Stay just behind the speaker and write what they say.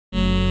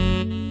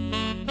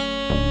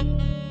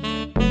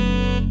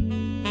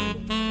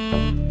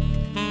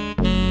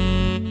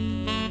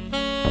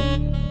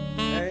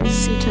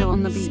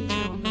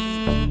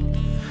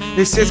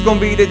This shit's gonna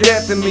be the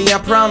death of me, I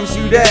promise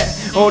you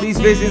that. All these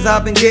visions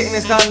I've been getting,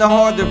 it's kinda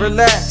hard to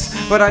relax,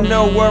 but I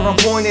know where I'm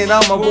pointing,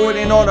 I'm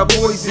avoiding all the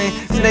poison.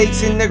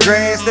 Snakes in the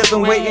grass that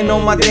been waiting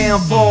on my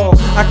downfall.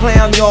 I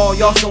clown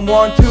y'all some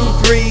 1, 2,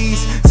 3s.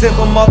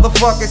 Simple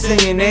motherfuckers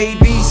singing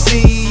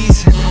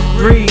ABCs.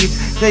 Breathe,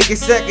 take a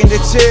second to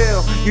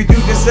chill. You do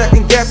just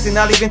second guessing,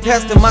 not even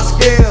testing my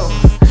skills.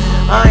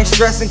 I ain't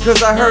stressing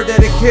cause I heard that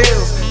it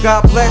kills.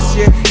 God bless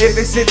you if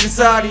it sits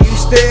inside of you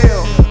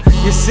still.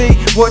 You see,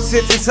 what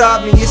sits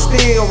inside me is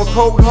still a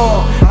cold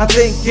heart. I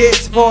think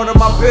it's part of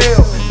my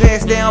bill,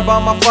 passed down by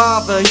my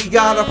father, he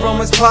got it from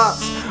his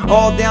pops.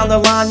 All down the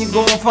line you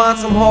gon' find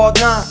some hard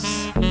knocks.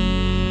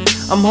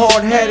 I'm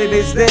hard-headed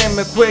as them,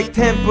 a quick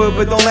temper,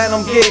 but don't let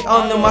them get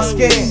under my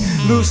skin.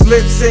 Loose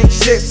lips sink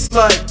ships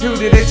like due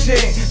to the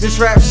chin. This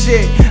rap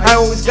shit, I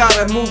always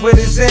gotta move with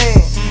his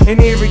in.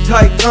 An eerie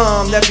type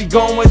calm that be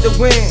going with the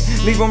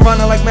wind. Leave them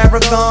running like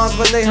marathons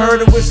when they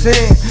heard it was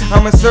him.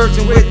 I'm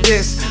insurgent with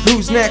this,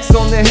 who's next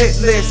on the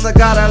hit list? I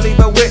gotta leave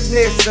a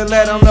witness to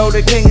let them know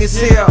the king is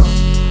here.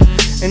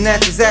 And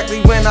that's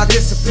exactly when I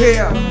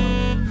disappear.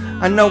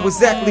 I know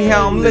exactly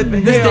how I'm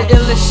living here. This the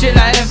illest shit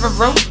I ever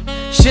wrote.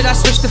 Should I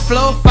switch the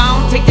flow if I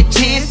don't take the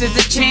chance? There's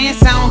a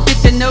chance I don't get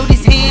to know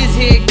these hands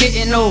here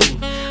getting old.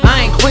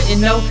 I ain't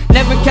quitting no,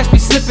 never catch me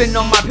slipping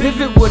on my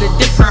pivot with a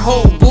different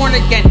hole. Born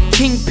again,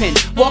 kingpin,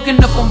 walking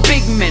up on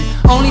big men.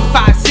 Only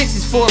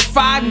 5'6" 4 or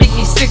 5, make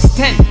me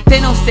 6'10". They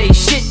don't say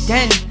shit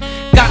then.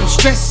 Got them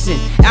stressing,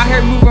 out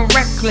here moving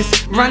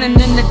reckless, running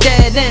in the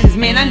dead ends.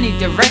 Man, I need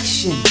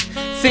direction.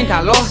 Think I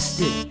lost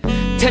it.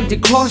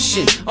 Tempted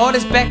caution, all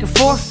this back and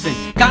forthin'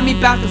 got me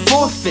bout to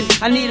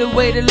forfeit. I need a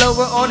way to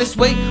lower all this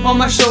weight on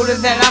my shoulder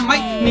that I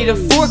might need a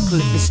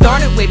forklift. It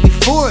started way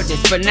before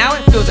this, but now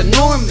it feels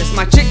enormous.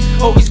 My chick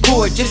always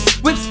gorgeous,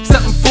 whips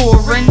something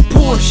foreign,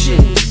 Porsche,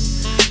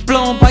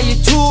 blown by your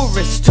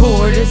tourist,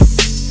 tortoise.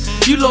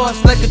 You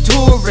lost like a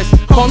tourist,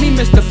 call me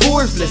Mr.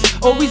 Forceless.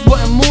 Always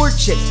wanting more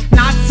chips,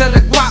 not sell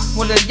a guap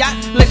with a yacht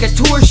like a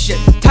tour ship.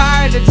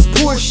 Tired of this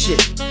poor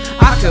shit,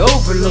 I could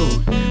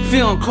overload.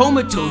 Feeling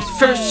comatose,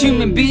 first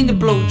human being to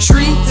blow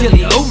tree till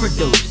he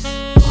overdosed.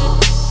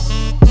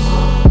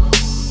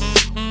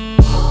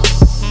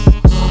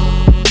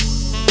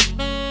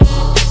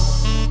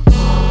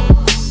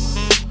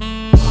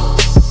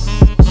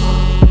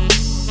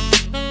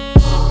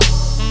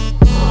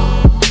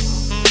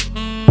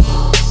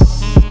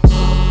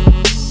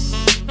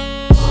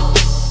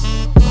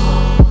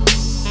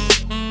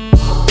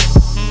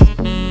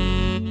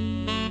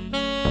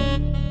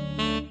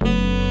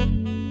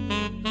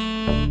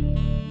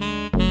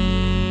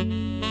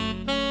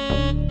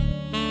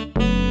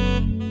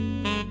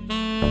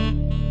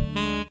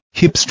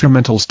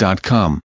 hipstrumentals.com